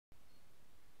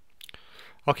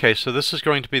Okay, so this is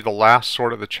going to be the last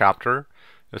sort of the chapter.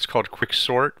 It's called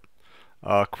quicksort.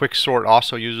 Quicksort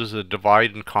also uses a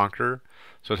divide and conquer,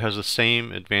 so it has the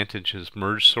same advantage as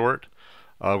merge sort.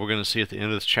 We're going to see at the end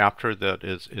of this chapter that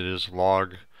it is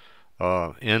log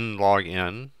n log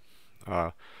n.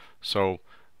 So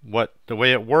the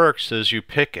way it works is you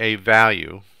pick a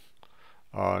value,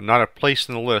 not a place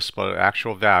in the list, but an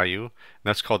actual value, and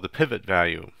that's called the pivot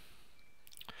value.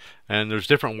 And there's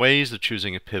different ways of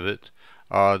choosing a pivot.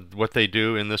 What they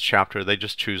do in this chapter, they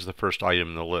just choose the first item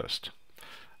in the list.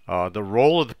 The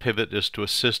role of the pivot is to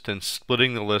assist in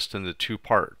splitting the list into two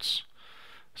parts.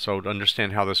 So to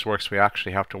understand how this works, we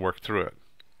actually have to work through it.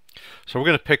 So we're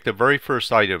going to pick the very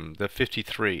first item, the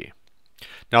 53.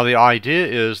 Now the idea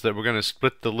is that we're going to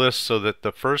split the list so that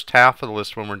the first half of the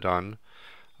list when we're done,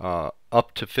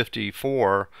 up to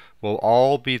 54, will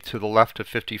all be to the left of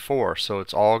 54. So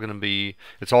it's all going to be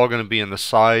in the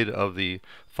side of the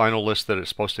final list that it's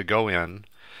supposed to go in.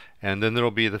 And then there will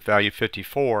be the value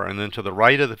 54, and then to the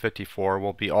right of the 54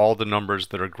 will be all the numbers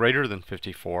that are greater than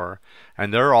 54,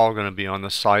 and they're all going to be on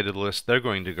the side of the list they're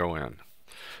going to go in.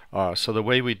 So the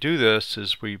way we do this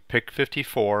is we pick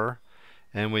 54,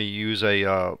 and we use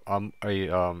a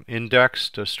index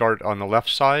to start on the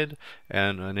left side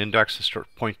and an index to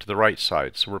point to the right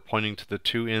side. So we're pointing to the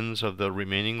two ends of the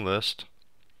remaining list.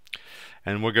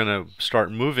 And we're going to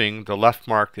start moving the left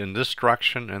mark in this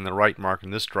direction and the right mark in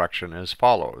this direction as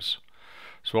follows.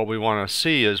 So what we want to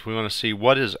see is we want to see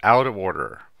what is out of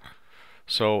order.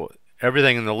 So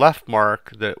everything in the left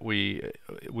mark that we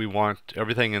want,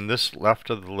 everything in this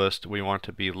left of the list we want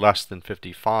to be less than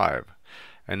 55.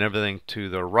 And everything to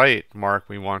the right mark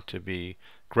we want to be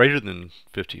greater than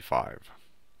 55.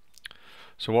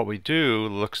 So what we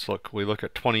do, we look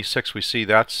at 26, we see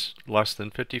that's less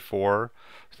than 54,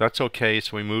 so that's okay,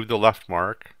 so we move the left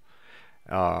mark.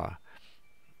 And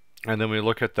then we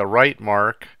look at the right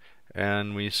mark,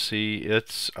 and we see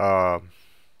it's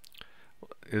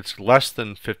less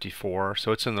than 54,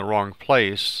 so it's in the wrong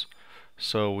place.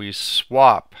 So we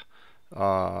swap,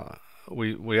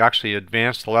 we actually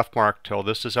advance the left mark till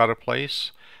this is out of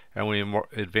place, and we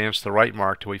advance the right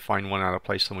mark till we find one out of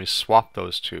place, and we swap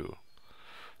those two.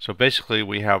 So basically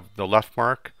we have the left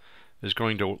mark is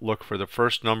going to look for the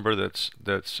first number that's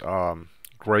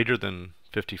greater than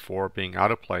 54 being out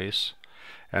of place,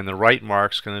 and the right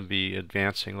mark is going to be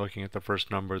advancing looking at the first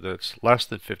number that's less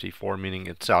than 54, meaning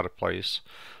it's out of place.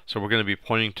 So we're going to be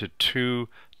pointing to two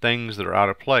things that are out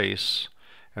of place,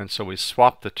 and so we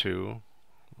swap the two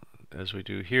as we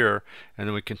do here, and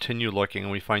then we continue looking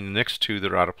and we find the next two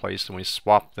that are out of place and we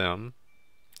swap them.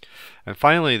 And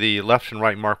finally, the left and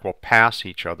right mark will pass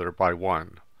each other by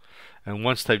 1. And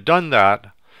once they've done that,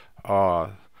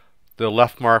 the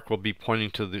left mark will be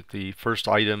pointing to the first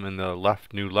item in the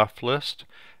new left list,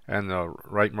 and the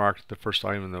right mark the first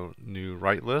item in the new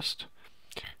right list.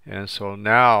 And so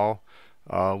now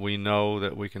we know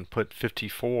that we can put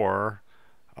 54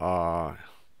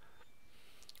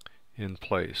 in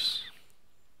place.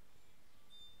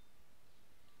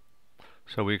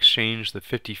 So we exchange the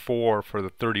 54 for the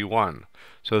 31.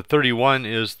 So the 31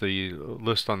 is the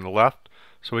list on the left,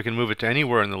 so we can move it to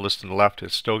anywhere in the list on the left.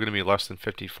 It's still going to be less than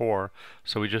 54,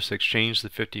 so we just exchange the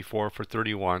 54 for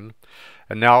 31.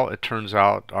 And now it turns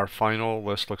out our final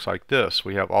list looks like this.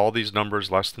 We have all these numbers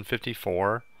less than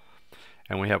 54,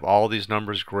 and we have all these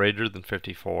numbers greater than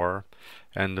 54,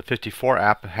 and the 54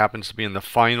 happens to be in the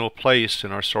final place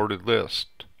in our sorted list.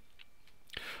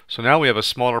 So now we have a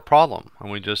smaller problem,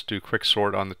 and we just do quick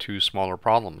sort on the two smaller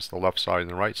problems, the left side and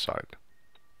the right side.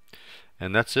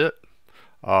 And that's it.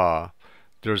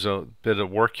 There's a bit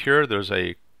of work here. There's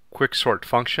a quick sort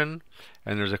function,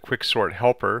 and there's a quick sort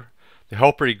helper. The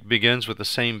helper begins with the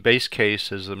same base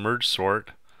case as the merge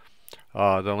sort.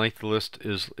 The length of the list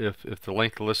is, if the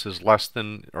length of the list is less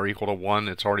than or equal to 1,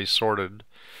 it's already sorted.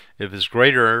 If it's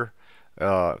greater,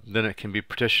 then it can be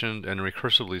partitioned and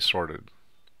recursively sorted.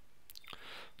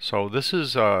 So this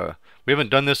is, we haven't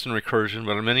done this in recursion,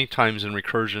 but many times in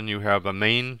recursion you have a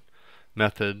main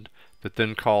method that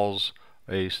then calls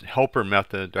a helper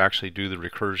method to actually do the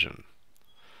recursion.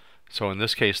 So in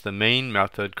this case the main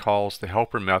method calls the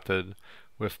helper method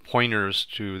with pointers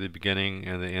to the beginning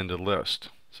and the end of the list.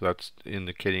 So that's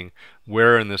indicating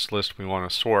where in this list we want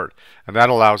to sort, and that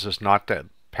allows us not to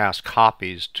pass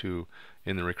copies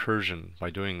in the recursion by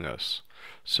doing this.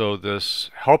 So this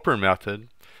helper method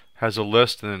has a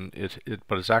list, and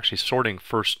but it's actually sorting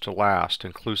first to last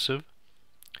inclusive.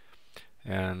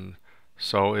 And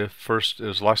so if first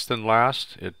is less than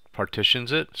last, it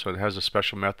partitions it, so it has a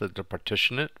special method to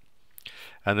partition it,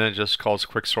 and then it just calls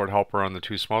quick sort helper on the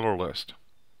two smaller list.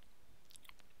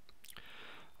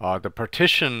 The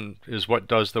partition is what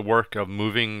does the work of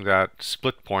moving that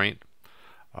split point.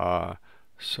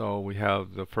 So we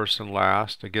have the first and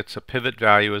last. It gets a pivot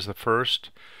value as the first.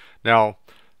 Now,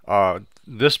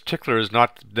 this particular is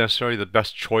not necessarily the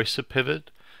best choice of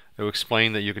pivot. It will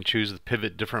explain that you can choose the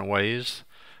pivot different ways.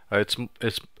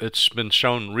 It's been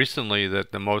shown recently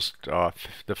that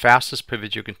the fastest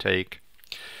pivot you can take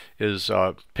is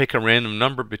pick a random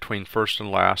number between first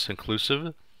and last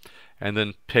inclusive, and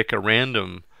then pick a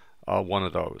random one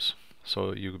of those.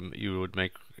 So you would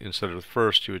make, instead of the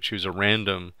first, you would choose a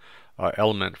random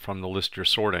element from the list you're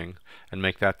sorting and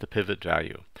make that the pivot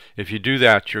value. If you do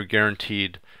that, you're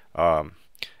guaranteed n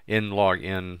log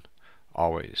n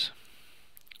always.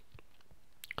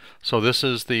 So this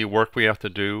is the work we have to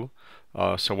do.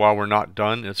 So while we're not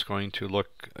done, it's going to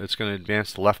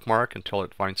advance the left mark until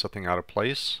it finds something out of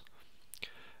place.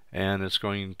 And it's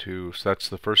going to, so that's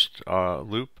the first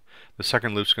loop. The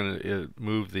second loop is going to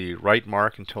move the right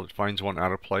mark until it finds one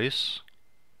out of place.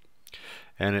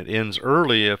 And it ends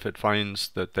early if it finds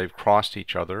that they've crossed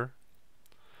each other.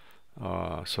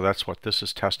 So that's what this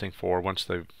is testing for once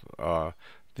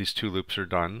these two loops are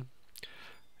done.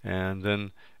 And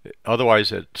then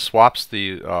otherwise it swaps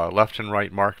the left and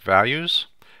right marked values,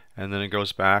 and then it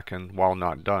goes back and while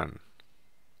not done.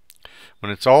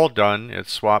 When it's all done, it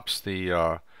swaps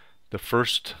the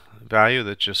first value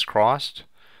that just crossed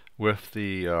with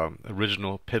the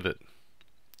original pivot.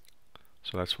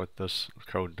 So that's what this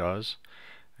code does.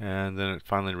 And then it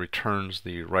finally returns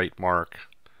the right mark,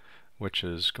 which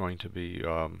is going to be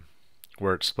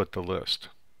where it split the list.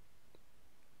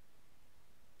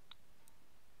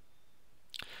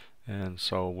 And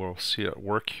so we'll see it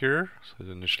work here. So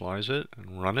initialize it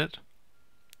and run it.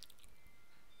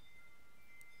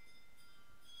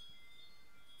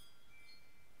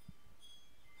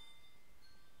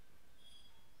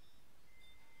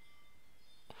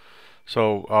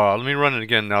 So let me run it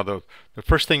again. Now the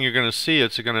first thing you're going to see,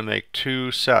 it's going to make two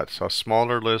sets, a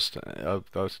list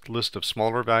of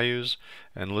smaller values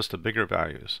and a list of bigger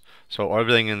values. So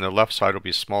everything in the left side will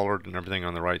be smaller than everything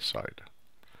on the right side.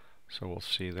 So we'll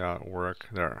see that work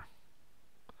there.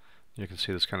 You can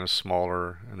see this kind of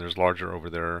smaller, and there's larger over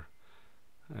there,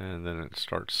 and then it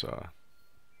starts.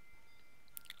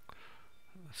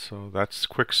 So that's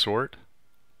quick sort.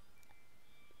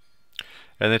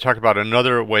 And they talk about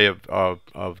another way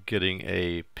of getting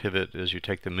a pivot is you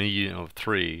take the median of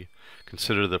 3,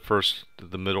 consider the first,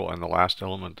 the middle, and the last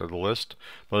element of the list.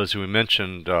 But as we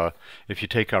mentioned, if you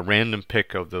take a random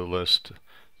pick of the list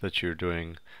that you're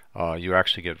doing, you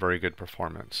actually get very good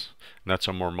performance. And that's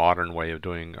a more modern way of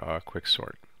doing quick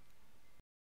sort.